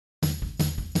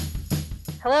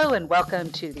Hello and welcome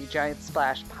to the Giant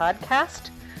Splash podcast,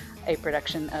 a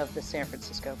production of the San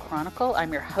Francisco Chronicle.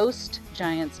 I'm your host,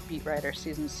 Giants beat writer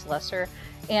Susan Slesser,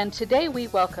 and today we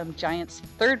welcome Giants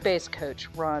third base coach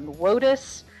Ron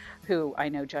Wotus, who I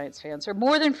know Giants fans are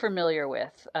more than familiar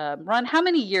with. Ron, how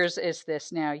many years is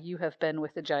this now you have been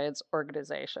with the Giants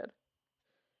organization?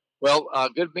 Well,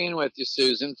 good being with you,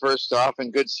 Susan, first off,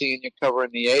 and good seeing you covering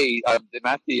the A's,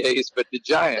 not the A's, but the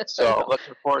Giants. So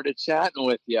looking forward to chatting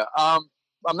with you.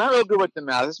 I'm not real good with the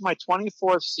math. This is my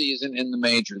 24th season in the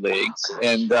major leagues,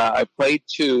 and I played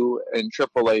 2 in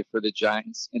AAA for the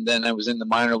Giants, and then I was in the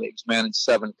minor leagues, managed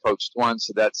 7, coached 1,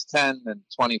 so that's 10, and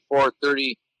 24,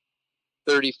 30,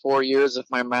 34 years if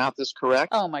my math is correct.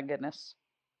 Oh, my goodness.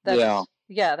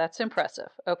 Yeah, that's impressive.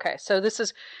 Okay, so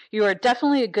you are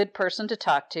definitely a good person to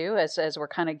talk to as we're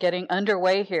kind of getting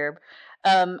underway here,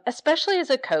 especially as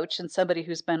a coach and somebody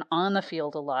who's been on the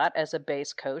field a lot as a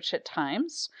base coach at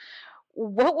times.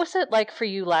 What was it like for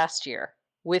you last year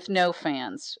with no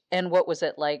fans? And what was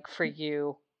it like for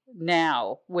you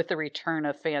now with the return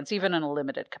of fans, even in a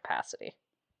limited capacity?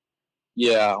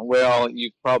 Yeah, well,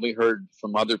 you've probably heard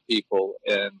from other people,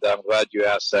 and I'm glad you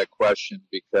asked that question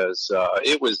because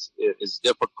it was as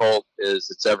difficult as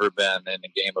it's ever been in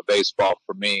a game of baseball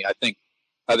for me. I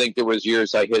think there was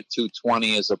years I hit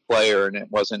 220 as a player, and it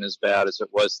wasn't as bad as it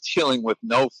was dealing with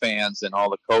no fans and all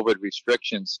the COVID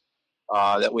restrictions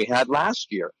that we had last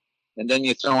year. And then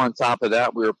you throw on top of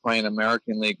that, we were playing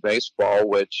American League Baseball,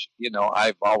 which,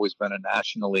 I've always been a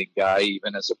National League guy,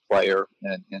 even as a player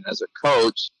and as a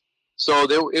coach. So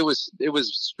it was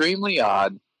extremely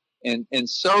odd and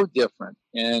so different.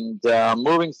 And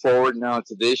moving forward now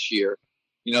to this year,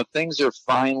 things are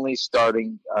finally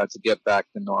starting to get back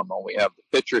to normal. We have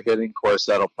the pitcher hitting, of course,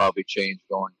 that'll probably change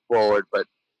going forward. But,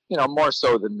 more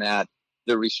so than that,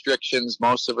 the restrictions,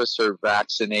 most of us are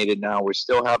vaccinated now. We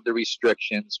still have the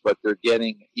restrictions, but they're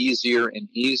getting easier and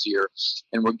easier.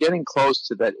 And we're getting close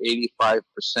to that 85%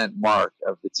 mark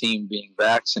of the team being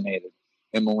vaccinated.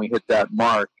 And when we hit that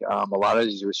mark, a lot of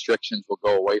these restrictions will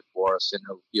go away for us, and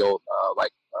it'll feel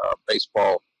like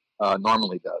baseball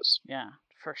normally does. Yeah,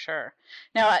 for sure.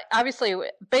 Now, obviously,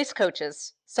 base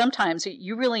coaches, sometimes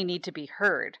you really need to be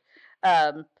heard.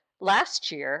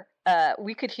 Last year,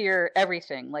 we could hear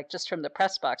everything, like just from the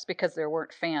press box, because there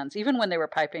weren't fans. Even when they were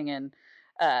piping in,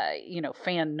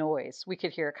 fan noise, we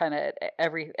could hear kind of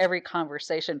every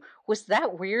conversation. Was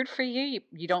that weird for you?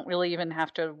 You don't really even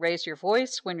have to raise your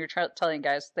voice when you're telling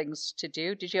guys things to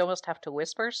do. Did you almost have to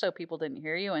whisper so people didn't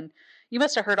hear you? And you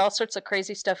must have heard all sorts of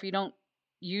crazy stuff you don't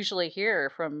usually hear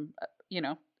from,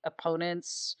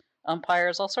 opponents,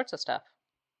 umpires, all sorts of stuff.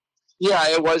 Yeah,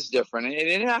 it was different. And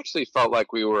it actually felt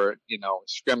like we were,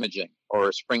 scrimmaging or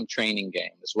a spring training game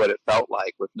is what it felt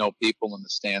like with no people in the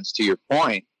stands, to your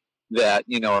point. That,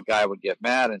 a guy would get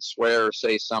mad and swear or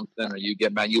say something, or you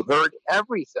get mad. You heard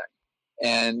everything.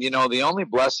 And, the only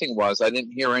blessing was I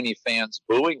didn't hear any fans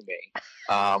booing me,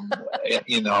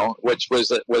 which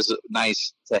was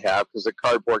nice to have because the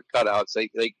cardboard cutouts,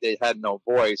 they had no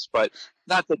voice. But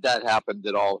not that happened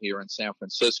at all here in San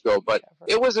Francisco. But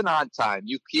it was an odd time.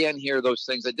 You can hear those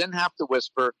things. I didn't have to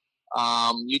whisper.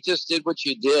 You just did what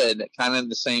you did, kind of in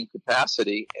the same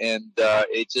capacity, and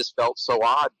it just felt so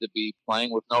odd to be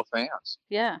playing with no fans.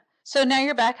 Yeah. So now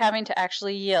you're back having to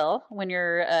actually yell when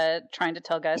you're trying to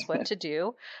tell guys what to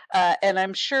do. And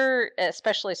I'm sure,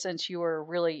 especially since you were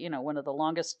really, one of the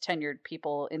longest tenured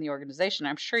people in the organization,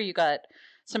 I'm sure you got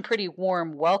some pretty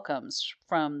warm welcomes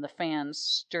from the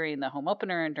fans during the home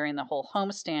opener and during the whole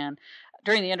homestand.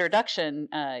 During the introduction,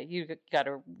 you got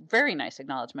a very nice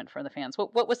acknowledgement from the fans.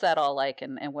 What was that all like,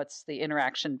 and what's the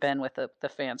interaction been with the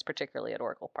fans, particularly at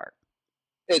Oracle Park?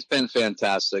 It's been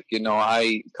fantastic.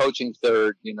 I coaching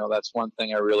third, that's one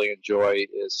thing I really enjoy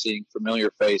is seeing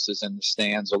familiar faces in the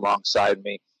stands alongside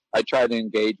me. I try to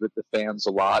engage with the fans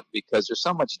a lot because there's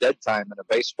so much dead time in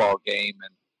a baseball game.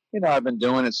 And, I've been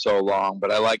doing it so long,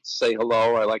 but I like to say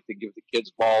hello. I like to give the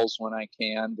kids balls when I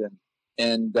can.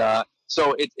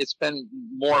 So it's been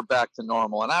more back to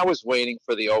normal. And I was waiting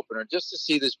for the opener just to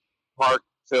see this park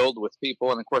filled with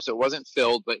people. And, of course, it wasn't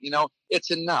filled, but,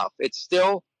 it's enough. It's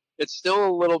still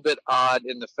a little bit odd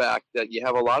in the fact that you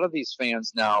have a lot of these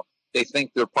fans now, they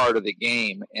think they're part of the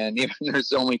game. And even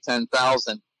there's only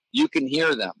 10,000, you can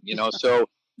hear them, so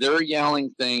they're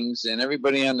yelling things and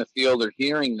everybody on the field are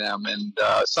hearing them. And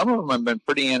some of them have been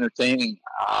pretty entertaining,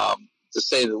 to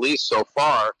say the least so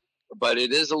far. But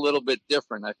it is a little bit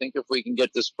different. I think if we can get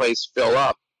this place fold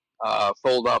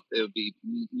up, it would be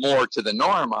more to the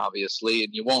norm, obviously,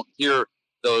 and you won't hear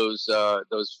those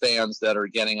fans that are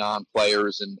getting on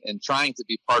players and trying to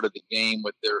be part of the game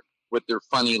with their with their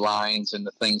funny lines and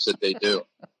the things that they do.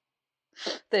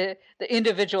 The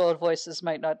individual voices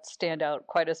might not stand out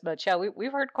quite as much. Yeah,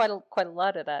 we've heard quite a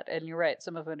lot of that, and you're right.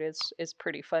 Some of it is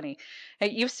pretty funny. Hey,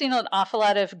 you've seen an awful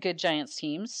lot of good Giants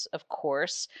teams, of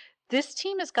course. This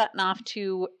team has gotten off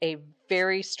to a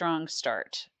very strong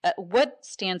start. What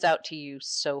stands out to you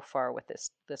so far with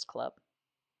this club?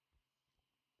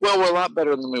 Well, we're a lot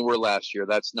better than we were last year.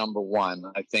 That's number one.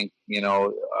 I think,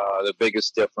 the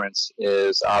biggest difference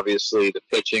is obviously the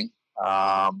pitching.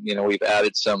 We've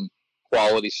added some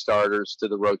quality starters to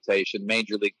the rotation,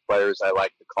 major league players, I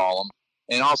like to call them,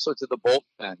 and also to the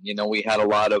bullpen. We had a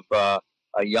lot of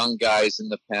young guys in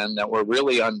the pen that were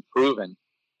really unproven.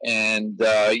 And,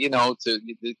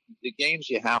 the games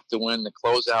you have to win, the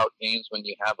closeout games when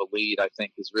you have a lead, I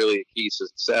think is really a key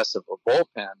success of a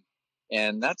bullpen.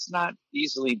 And that's not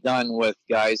easily done with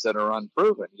guys that are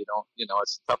unproven.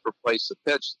 It's a tougher place to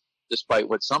pitch, despite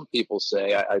what some people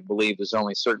say. I believe there's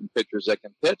only certain pitchers that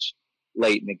can pitch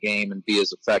late in the game and be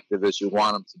as effective as you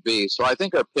want them to be. So I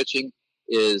think our pitching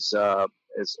is a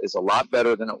lot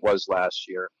better than it was last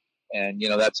year. And,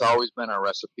 that's always been our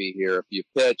recipe here. If you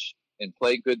pitch and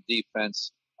play good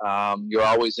defense, you're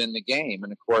always in the game.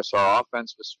 And, of course, our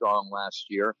offense was strong last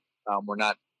year. We're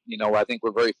not, I think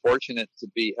we're very fortunate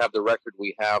to have the record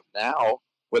we have now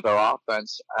with our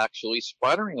offense actually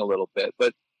sputtering a little bit.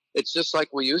 But it's just like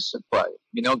we used to play.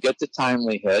 Get the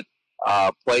timely hit,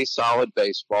 play solid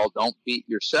baseball, don't beat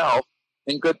yourself,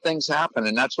 and good things happen.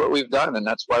 And that's what we've done, and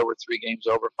that's why we're 3 games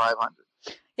over 500.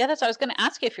 Yeah, that's what I was going to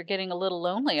ask you, if you're getting a little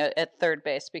lonely at third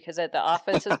base, because the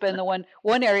offense has been the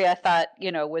one area I thought,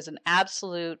 was an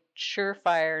absolute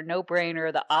surefire,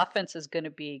 no-brainer. The offense is going to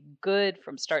be good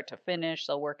from start to finish.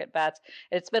 They'll work at bats.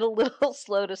 It's been a little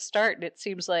slow to start, and it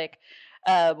seems like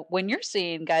when you're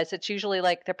seeing guys, it's usually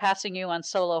like they're passing you on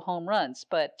solo home runs.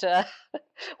 But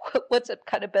what's it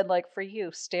kind of been like for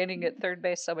you, standing at third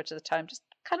base so much of the time, just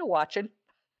kind of watching?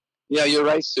 Yeah, you're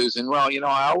right, Susan. Well,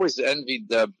 I always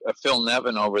envied Phil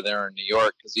Nevin over there in New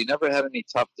York because he never had any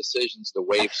tough decisions to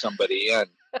wave somebody in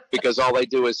because all they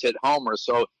do is hit homers.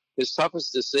 So his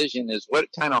toughest decision is what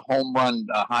kind of home run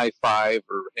high five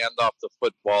or hand off the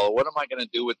football. What am I going to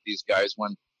do with these guys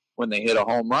when they hit a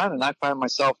home run? And I find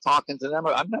myself talking to them.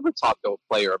 I've never talked to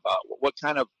a player about what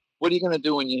are you going to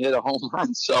do when you hit a home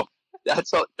run? So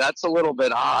that's a little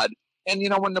bit odd. And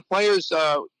when the players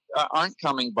aren't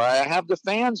coming by, I have the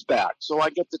fans back, so I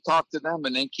get to talk to them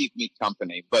and they keep me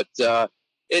company. But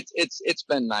it's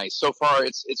been nice so far.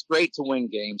 It's great to win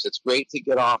games. It's great to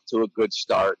get off to a good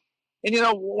start. And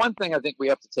one thing I think we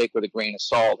have to take with a grain of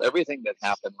salt: everything that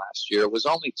happened last year was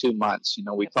only 2 months.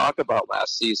 We talk about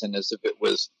last season as if it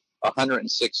was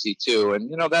 162,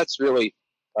 and that's really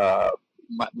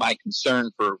my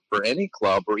concern for any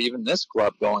club or even this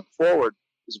club going forward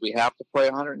is we have to play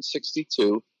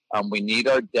 162. We need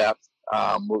our depth.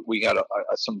 We got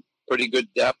some pretty good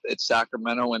depth at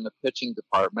Sacramento in the pitching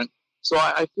department. So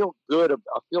I feel good.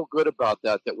 I feel good about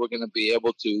that we're going to be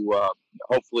able to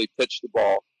hopefully pitch the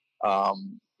ball,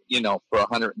 for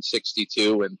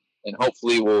 162, and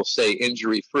hopefully we'll stay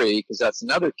injury free, because that's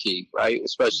another key, right?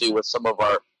 Especially with some of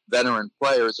our veteran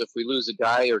players. If we lose a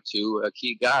guy or two, a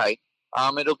key guy,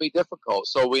 it'll be difficult.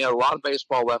 So we have a lot of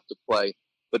baseball left to play,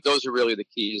 but those are really the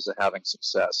keys to having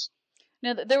success.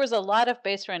 Now, there was a lot of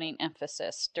base running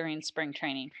emphasis during spring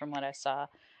training, from what I saw.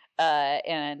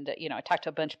 And I talked to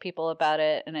a bunch of people about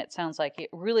it, and it sounds like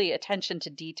really attention to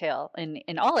detail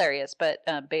in all areas, but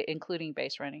including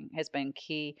base running has been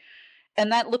key.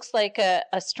 And that looks like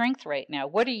a strength right now.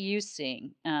 What are you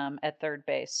seeing at third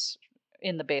base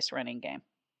in the base running game?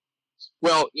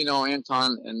 Well,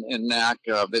 Anton and Mac,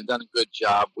 they've done a good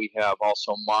job. We have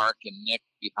also Mark and Nick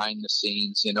behind the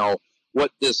scenes.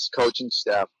 What this coaching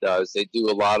staff does, they do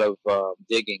a lot of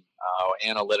digging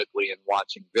analytically and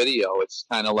watching video. It's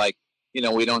kind of like,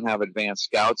 we don't have advanced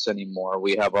scouts anymore.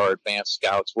 We have our advanced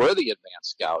scouts. We're the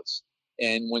advanced scouts.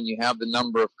 And when you have the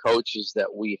number of coaches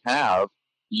that we have,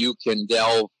 you can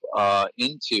delve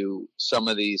into some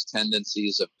of these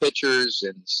tendencies of pitchers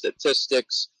and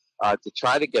statistics to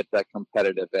try to get that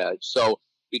competitive edge. So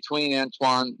between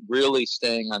Antoine really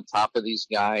staying on top of these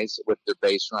guys with their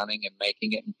base running and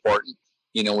making it important,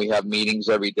 we have meetings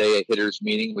every day, a hitters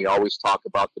meeting. We always talk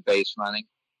about the base running.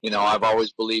 I've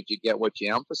always believed you get what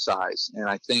you emphasize. And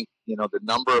I think, the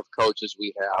number of coaches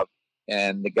we have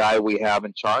and the guy we have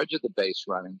in charge of the base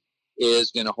running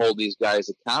is going to hold these guys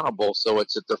accountable, so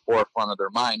it's at the forefront of their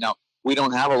mind. Now, we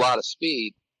don't have a lot of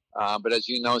speed, but as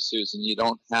you know, Susan, you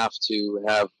don't have to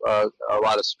have a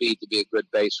lot of speed to be a good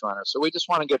base runner. So we just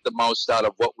want to get the most out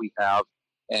of what we have,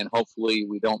 and hopefully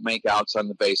we don't make outs on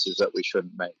the bases that we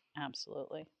shouldn't make.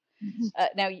 Absolutely.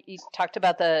 Mhm. Now, you talked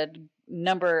about the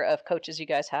number of coaches you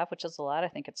guys have, which is a lot. I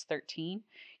think it's 13.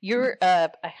 You're,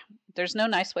 there's no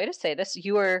nice way to say this.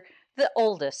 You are the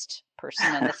oldest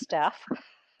person on the staff.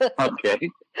 Okay.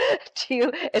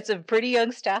 It's a pretty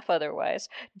young staff otherwise.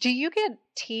 Do you get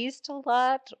teased a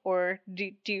lot, or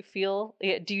do you feel,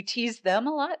 do you tease them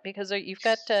a lot? Because you've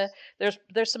got,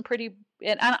 there's some pretty,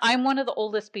 and I'm one of the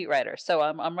oldest beat writers, so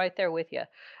I'm right there with you.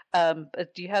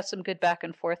 But do you have some good back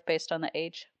and forth based on the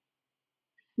age?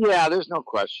 Yeah, there's no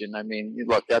question. I mean,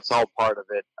 look, that's all part of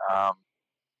it. I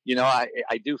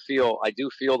do feel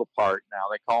the part now.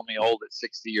 They call me old at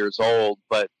 60 years old,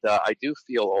 but I do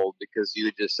feel old because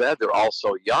you just said they're all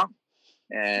so young,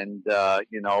 and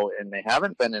and they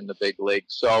haven't been in the big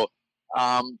leagues. So,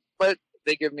 but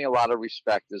they give me a lot of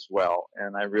respect as well,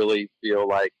 and I really feel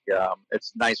like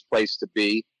it's a nice place to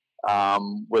be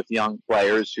with young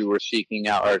players who are seeking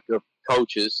out, or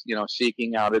coaches,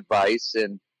 seeking out advice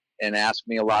and ask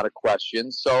me a lot of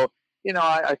questions. So,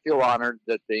 I feel honored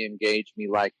that they engage me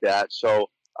like that. So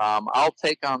I'll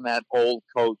take on that old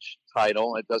coach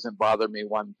title. It doesn't bother me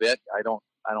one bit. I don't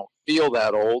feel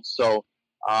that old. So,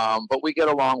 but we get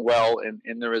along well,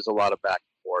 and there is a lot of back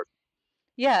and forth.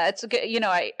 Yeah, it's a good,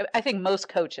 I think most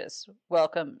coaches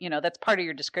welcome, that's part of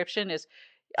your description is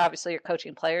obviously you're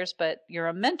coaching players, but you're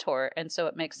a mentor. And so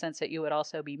it makes sense that you would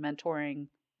also be mentoring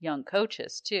young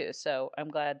coaches too. So I'm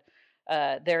glad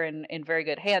they're in very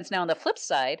good hands. Now, on the flip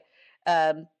side,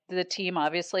 the team,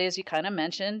 obviously, as you kind of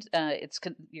mentioned,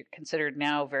 you're considered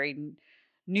now very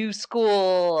new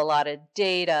school, a lot of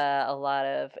data, a lot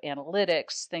of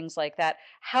analytics, things like that.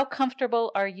 How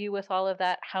comfortable are you with all of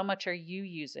that? How much are you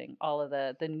using all of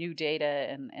the new data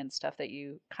and stuff that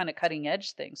you kind of cutting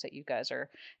edge things that you guys are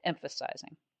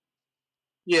emphasizing?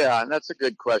 Yeah, and that's a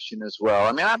good question as well.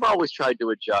 I mean, I've always tried to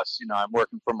adjust. I'm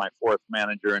working for my fourth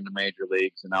manager in the major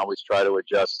leagues, and I always try to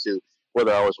adjust to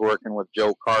whether I was working with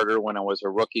Joe Carter when I was a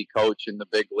rookie coach in the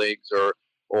big leagues, or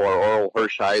Oral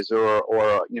Hershiser, or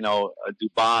a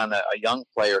Dubon, a young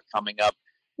player coming up.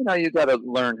 You got to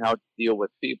learn how to deal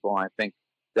with people. And I think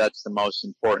that's the most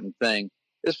important thing.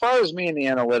 As far as me and the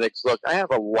analytics, look, I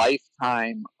have a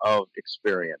lifetime of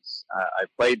experience. I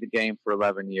played the game for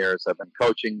 11 years. I've been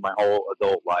coaching my whole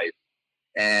adult life,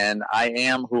 and I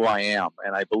am who I am,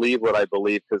 and I believe what I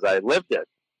believe because I lived it.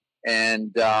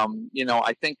 And I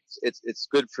think it's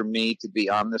good for me to be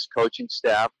on this coaching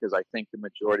staff because I think the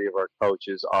majority of our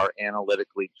coaches are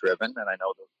analytically driven, and I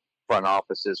know the front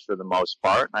offices for the most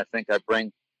part. And I think I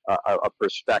bring a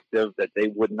perspective that they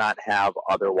would not have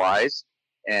otherwise,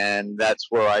 and that's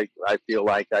where I feel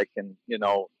like I can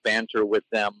banter with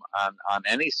them on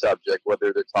any subject,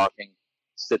 whether they're talking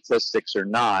statistics or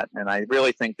not. And I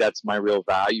really think that's my real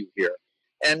value here.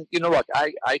 And look,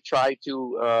 I try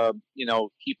to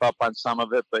keep up on some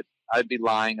of it, but I'd be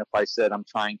lying if I said I'm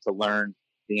trying to learn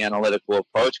the analytical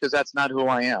approach because that's not who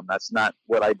I am. That's not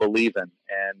what I believe in.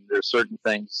 And there's certain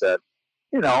things that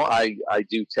I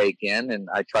do take in, and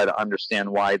I try to understand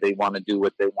why they want to do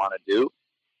what they want to do.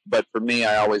 But for me,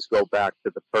 I always go back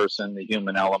to the person, the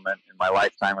human element, and my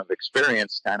lifetime of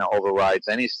experience kind of overrides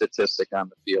any statistic on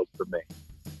the field for me.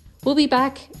 We'll be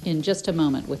back in just a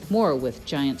moment with more with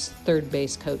Giants third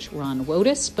base coach Ron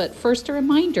Wotus. But first, a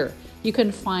reminder, you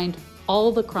can find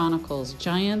all the Chronicles,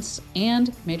 Giants,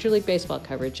 and Major League Baseball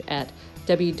coverage at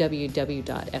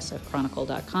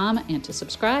www.sfchronicle.com. And to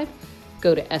subscribe,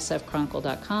 go to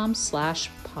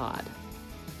sfchronicle.com/pod.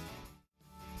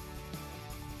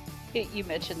 You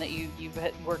mentioned that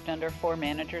you've worked under 4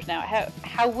 managers now.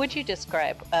 How would you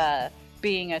describe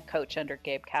being a coach under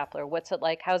Gabe Kapler? What's it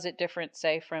like? How's it different,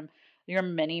 say, from your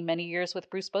many, many years with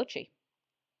Bruce Bochy?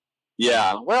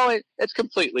 Yeah, well, it's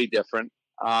completely different.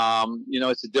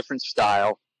 It's a different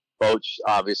style. Boch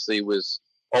obviously was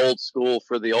old school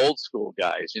for the old school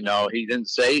guys. He didn't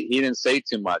say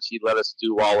too much. He let us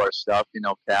do all our stuff.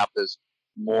 Cap is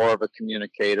more of a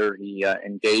communicator. He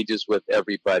engages with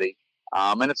everybody.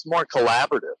 And it's more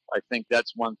collaborative. I think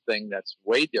that's one thing that's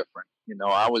way different.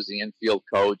 I was the infield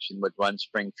coach and would run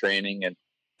spring training, and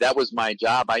that was my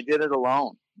job. I did it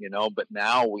alone, but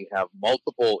now we have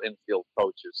multiple infield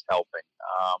coaches helping.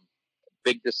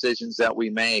 Big decisions that we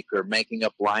make or making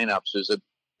up lineups,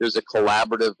 there's a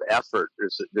collaborative effort.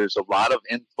 There's a lot of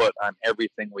input on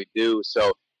everything we do.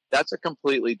 So that's a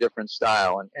completely different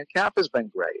style. And Cap has been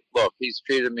great. Look, he's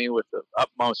treated me with the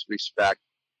utmost respect.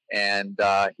 And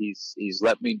he's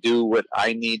let me do what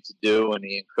I need to do, and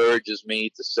he encourages me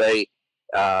to say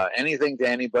anything to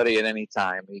anybody at any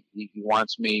time. He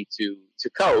wants me to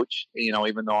coach,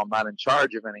 even though I'm not in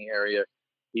charge of any area.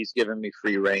 He's given me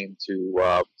free reign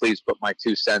to please put my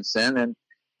 2 cents in, and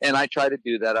I try to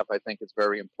do that if I think it's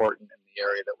very important in the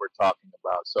area that we're talking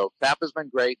about. So Tapa's been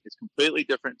great. It's completely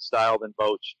different style than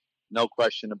Boch, no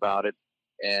question about it.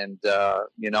 And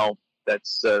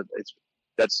that's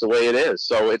that's the way it is.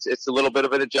 So it's a little bit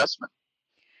of an adjustment.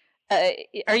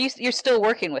 You're still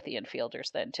working with the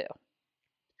infielders then too?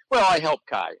 Well, I help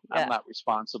Kai. Yeah. I'm not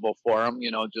responsible for him.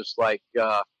 Just like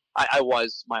I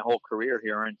was my whole career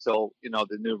here until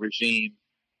the new regime.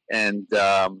 And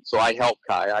so I help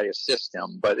Kai, I assist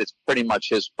him, but it's pretty much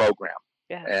his program.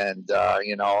 Yeah. And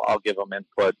I'll give him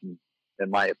input and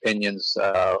my opinions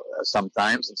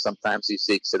sometimes, and sometimes he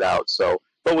seeks it out. So,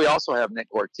 but we also have Nick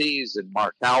Ortiz and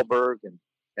Mark Halberg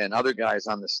and other guys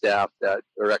on the staff that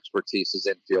their expertise is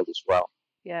infield as well.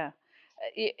 Yeah,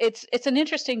 it's an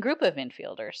interesting group of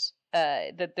infielders.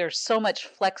 That there's so much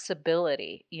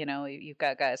flexibility. You've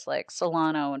got guys like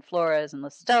Solano and Flores and La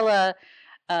Stella,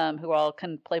 who all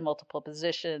can play multiple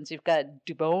positions. You've got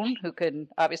Dubon, who can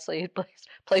obviously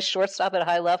play shortstop at a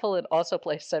high level and also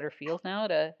play center field now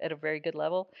at a very good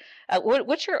level.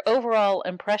 What's your overall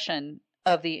impression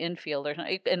of the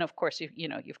infielders? And of course,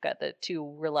 you've got the two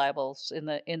reliables in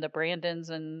the Brandons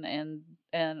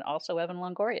and also Evan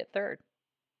Longoria at third.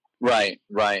 Right.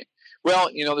 Well,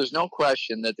 there's no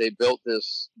question that they built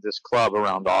this club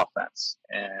around offense,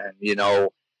 and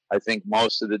I think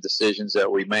most of the decisions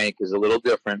that we make is a little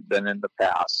different than in the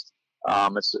past.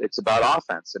 It's about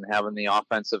offense and having the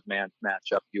offensive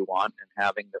matchup you want, and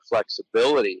having the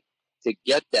flexibility to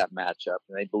get that matchup.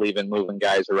 And they believe in moving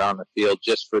guys around the field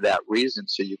just for that reason,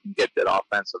 so you can get that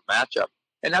offensive matchup.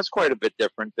 And that's quite a bit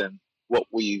different than what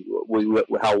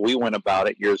how we went about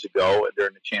it years ago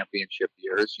during the championship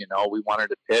years. We wanted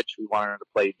to pitch, we wanted to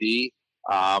play D,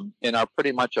 and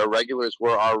pretty much our regulars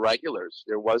were our regulars.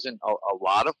 There wasn't a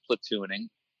lot of platooning.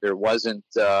 There wasn't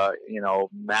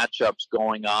matchups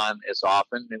going on as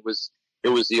often. It was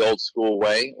the old school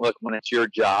way. Look, when it's your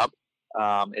job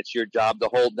to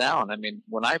hold down. I mean,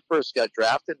 when I first got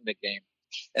drafted in the game,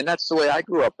 and that's the way I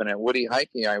grew up in it. Woody Heike,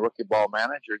 our rookie ball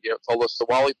manager, told us the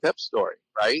Wally Pipp story,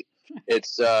 right?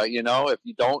 It's, if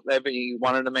you don't ever, you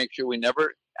wanted to make sure we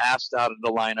never asked out of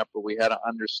the lineup, or we had to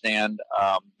understand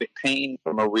pain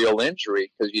from a real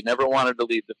injury, because you never wanted to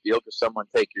leave the field because someone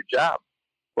take your job.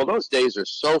 Well, those days are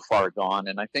so far gone,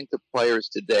 and I think the players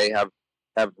today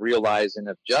have realized and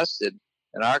adjusted.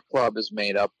 And our club is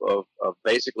made up of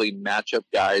basically matchup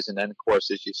guys, and then, of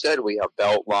course, as you said, we have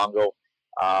Belt, Longo,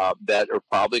 that are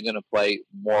probably going to play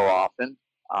more often,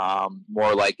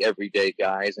 more like everyday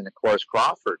guys, and of course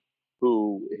Crawford,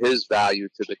 who his value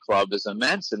to the club is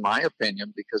immense, in my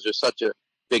opinion, because there's such a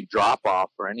big drop-off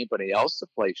for anybody else to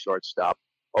play shortstop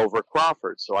over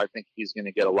Crawford. So I think he's going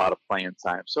to get a lot of playing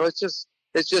time. So it's just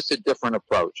a different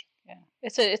approach. Yeah,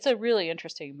 it's a really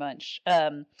interesting bunch.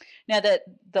 Now that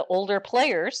the older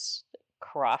players,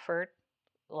 Crawford,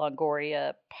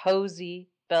 Longoria, Posey,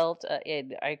 Belt,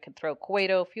 and I could throw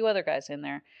Cueto, a few other guys in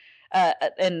there,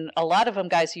 and a lot of them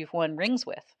guys you've won rings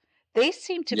with. They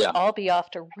seem to all be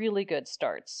off to really good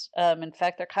starts. In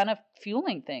fact, they're kind of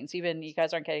fueling things. Even you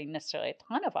guys aren't getting necessarily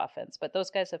a ton of offense, but those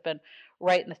guys have been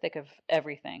right in the thick of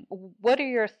everything. What are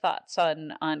your thoughts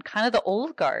on kind of the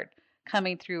old guard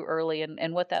coming through early,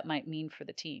 and what that might mean for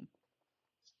the team?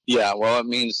 Yeah, well, it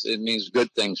means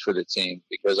good things for the team,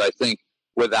 because I think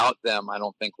without them, I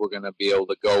don't think we're going to be able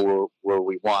to go where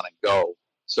we want to go.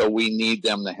 So we need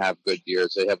them to have good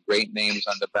years. They have great names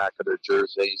on the back of their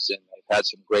jerseys, and they've had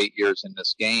some great years in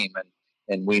this game,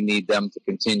 and we need them to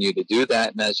continue to do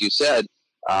that. And as you said,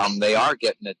 they are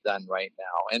getting it done right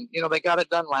now. And, they got it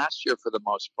done last year for the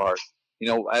most part.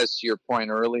 As to your point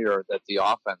earlier, that the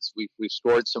offense, we've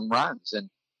scored some runs. And,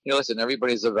 listen,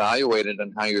 everybody's evaluated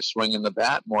on how you're swinging the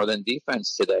bat more than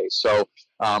defense today. So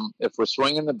if we're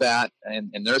swinging the bat and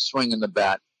they're swinging the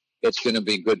bat, it's going to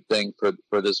be a good thing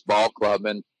for this ball club.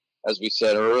 And as we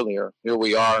said earlier, here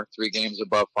we are 3 games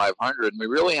above 500. And we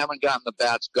really haven't gotten the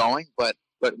bats going, but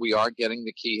we are getting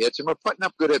the key hits, and we're putting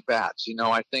up good at bats.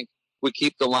 I think we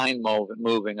keep the line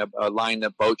moving, a line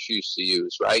that Boch used to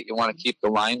use, right? You want to keep the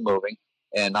line moving,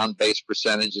 and on-base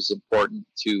percentage is important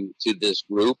to this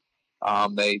group.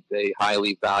 They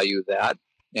highly value that,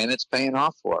 and it's paying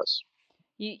off for us.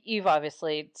 You've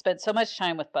obviously spent so much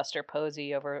time with Buster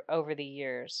Posey over the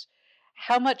years.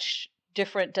 How much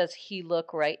different does he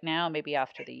look right now, maybe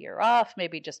after the year off,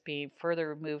 maybe just being further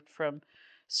removed from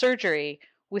surgery,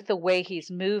 with the way he's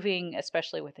moving,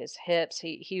 especially with his hips?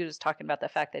 He was talking about the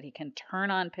fact that he can turn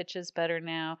on pitches better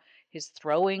now. His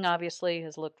throwing, obviously,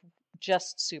 has looked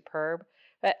just superb.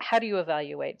 But how do you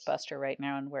evaluate Buster right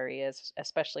now and where he is,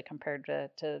 especially compared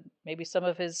to maybe some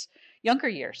of his younger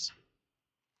years?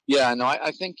 Yeah, no,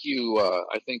 I think you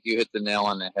hit the nail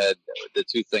on the head. The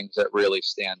two things that really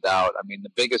stand out. I mean,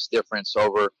 the biggest difference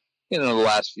over the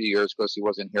last few years, because he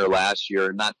wasn't here last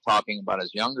year. Not talking about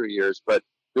his younger years, but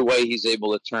the way he's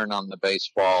able to turn on the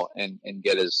baseball and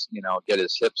get his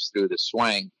hips through the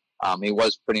swing. He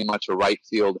was pretty much a right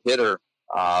field hitter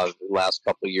the last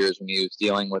couple of years when he was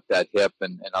dealing with that hip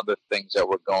and other things that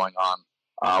were going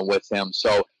on with him.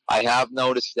 So I have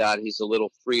noticed that he's a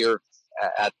little freer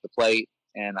at the plate,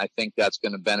 and I think that's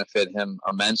going to benefit him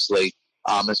immensely.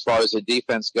 As far as the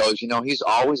defense goes, he's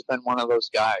always been one of those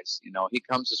guys. He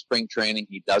comes to spring training,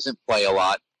 he doesn't play a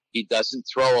lot, he doesn't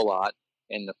throw a lot,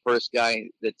 and the first guy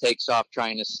that takes off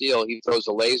trying to steal, he throws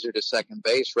a laser to second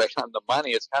base right on the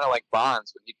money. It's kind of like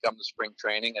Bonds when he'd come to spring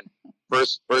training, and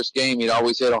first game he'd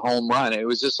always hit a home run. It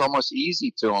was just almost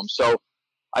easy to him. So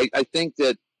I think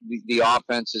that the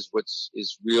offense is what's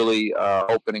is really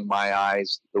opening my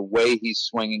eyes. The way he's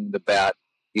swinging the bat,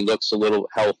 he looks a little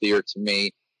healthier to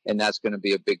me, and that's going to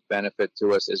be a big benefit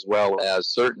to us, as well as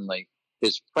certainly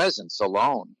his presence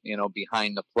alone,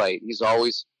 behind the plate. He's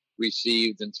always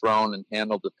received and thrown and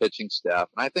handled the pitching staff,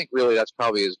 and I think really that's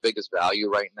probably his biggest value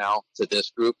right now to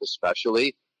this group,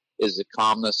 especially, is the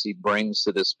calmness he brings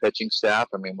to this pitching staff.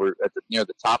 I mean, we're near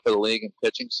the top of the league in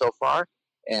pitching so far,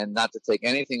 and not to take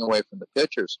anything away from the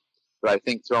pitchers, but I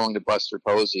think throwing to Buster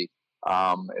Posey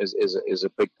is a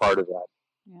big part of that.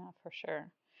 Yeah, for sure.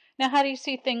 Now, how do you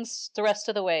see things the rest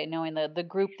of the way, knowing the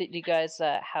group that you guys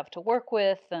have to work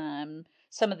with,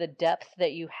 some of the depth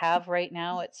that you have right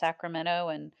now at Sacramento,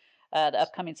 and the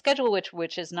upcoming schedule,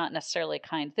 which is not necessarily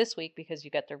kind this week because you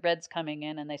got the Reds coming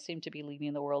in, and they seem to be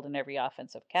leading the world in every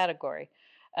offensive category.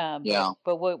 Yeah.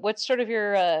 But what's sort of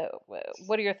your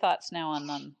what are your thoughts now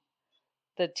on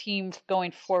the team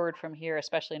going forward from here,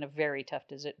 especially in a very tough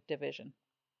division?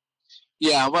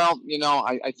 Yeah, well,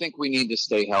 I think we need to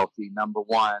stay healthy, number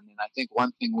one. And I think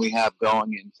one thing we have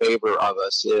going in favor of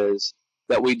us is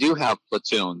that we do have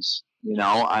platoons.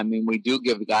 I mean, we do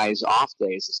give guys off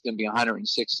days. It's going to be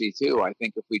 162. I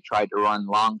think if we tried to run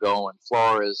Longo and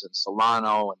Flores and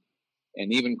Solano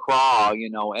and even Craw,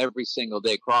 every single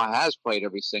day, Craw has played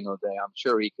every single day. I'm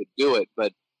sure he could do it.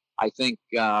 But I think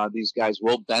these guys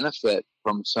will benefit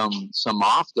from some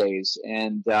off days.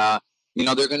 And,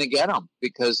 they're going to get them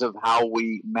because of how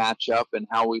we match up and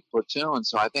how we platoon.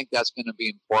 So I think that's going to be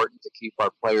important to keep our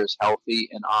players healthy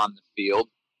and on the field.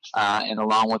 And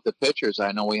along with the pitchers,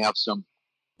 I know we have some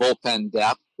bullpen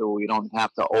depth, so we don't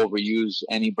have to overuse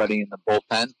anybody in the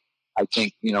bullpen. I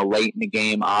think, late in the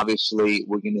game, obviously,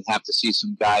 we're going to have to see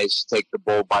some guys take the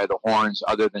bull by the horns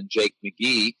other than Jake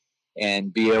McGee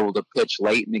and be able to pitch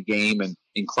late in the game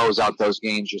and close out those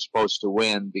games you're supposed to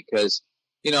win, because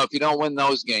if you don't win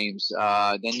those games,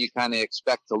 then you kind of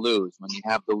expect to lose when you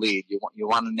have the lead. You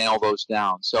want to nail those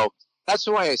down. So that's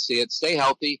the way I see it. Stay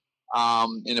healthy,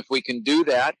 and if we can do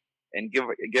that and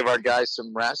give our guys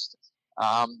some rest,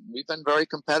 we've been very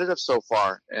competitive so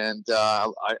far, and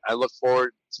I look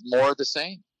forward to more of the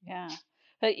same. Yeah.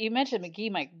 But you mentioned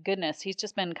McGee. My goodness, he's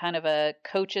just been kind of a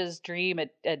coach's dream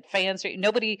at fans.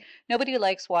 Nobody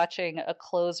likes watching a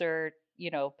closer,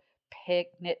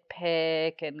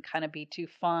 nitpick and kind of be too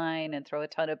fine and throw a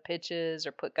ton of pitches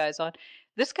or put guys on.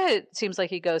 This guy seems like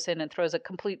he goes in and throws a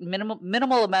complete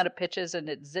minimal amount of pitches, and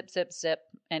it zip zip zip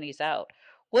and he's out.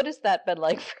 What has that been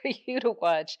like for you to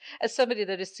watch as somebody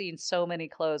that has seen so many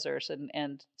closers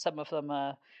and some of them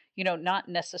not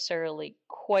necessarily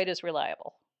quite as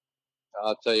reliable?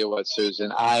 I'll tell you what,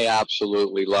 Susan, I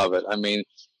absolutely love it. I mean,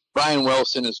 Brian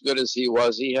Wilson, as good as he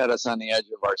was, he had us on the edge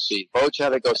of our seat. Boch had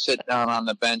to go sit down on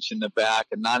the bench in the back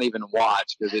and not even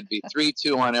watch, because it'd be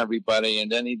 3-2 on everybody, and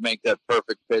then he'd make that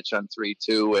perfect pitch on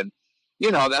 3-2. And,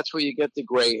 that's where you get the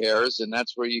gray hairs, and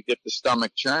that's where you get the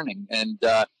stomach churning. And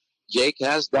Jake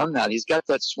has done that. He's got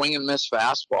that swing and miss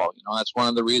fastball. That's one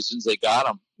of the reasons they got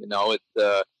him.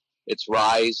 It's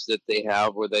Rise that they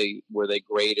have where they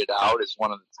grade it out as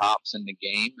one of the tops in the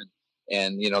game,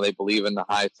 and they believe in the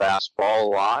high fastball a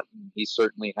lot. And he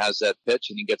certainly has that pitch,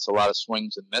 and he gets a lot of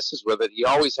swings and misses with it. He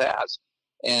always has,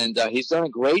 and he's done a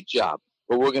great job.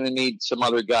 But we're going to need some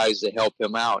other guys to help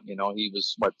him out. He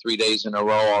was 3 days in a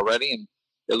row already, and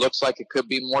it looks like it could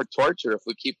be more torture if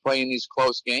we keep playing these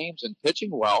close games and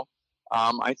pitching well.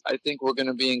 I think we're going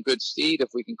to be in good stead if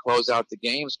we can close out the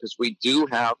games, because we do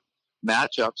have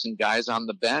matchups and guys on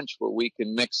the bench where we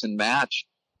can mix and match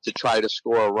to try to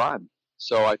score a run.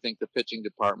 So I think the pitching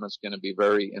department is going to be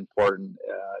very important.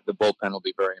 The bullpen will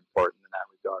be very important in that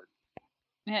regard.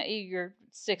 Yeah, you're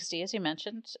 60, as you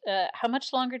mentioned. How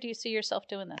much longer do you see yourself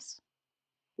doing this?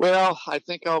 Well, I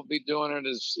think I'll be doing it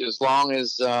as long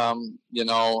as I'm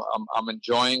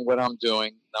enjoying what I'm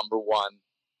doing. Number one,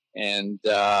 And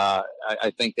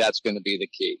I think that's going to be the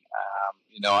key.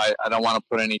 I don't want to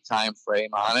put any time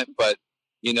frame on it, but,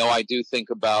 I do think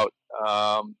about,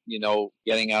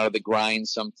 getting out of the grind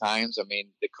sometimes. I mean,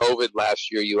 the COVID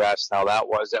last year, you asked how that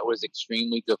was. That was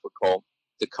extremely difficult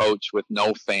to coach with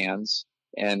no fans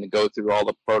and to go through all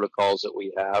the protocols that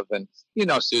we have. And,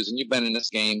 Susan, you've been in this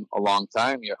game a long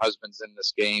time. Your husband's in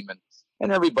this game,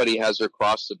 and everybody has their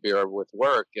cross to bear with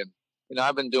work. And,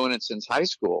 I've been doing it since high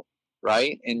school,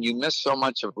 right? And you miss so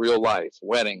much of real life,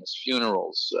 weddings,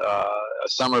 funerals, a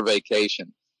summer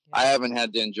vacation. I haven't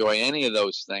had to enjoy any of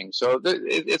those things. So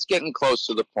it's getting close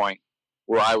to the point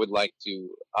where I would like to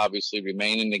obviously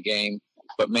remain in the game,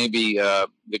 but maybe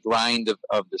the grind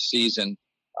of the season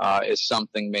is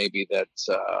something maybe that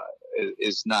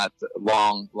is not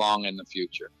long in the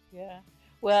future. Yeah.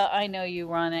 Well, I know you,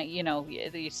 Ron.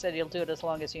 You said you'll do it as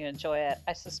long as you enjoy it.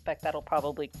 I suspect that'll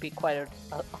probably be quite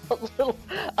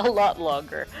a lot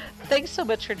longer. Thanks so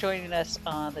much for joining us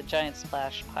on the Giant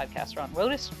Splash podcast, Ron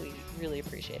Wotus. We really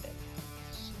appreciate it.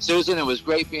 Susan, it was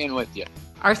great being with you.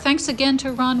 Our thanks again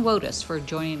to Ron Wotus for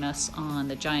joining us on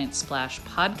the Giant Splash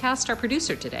podcast. Our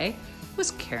producer today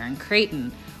was Karen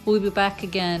Creighton. We'll be back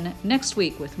again next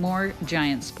week with more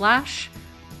Giant Splash.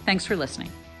 Thanks for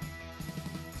listening.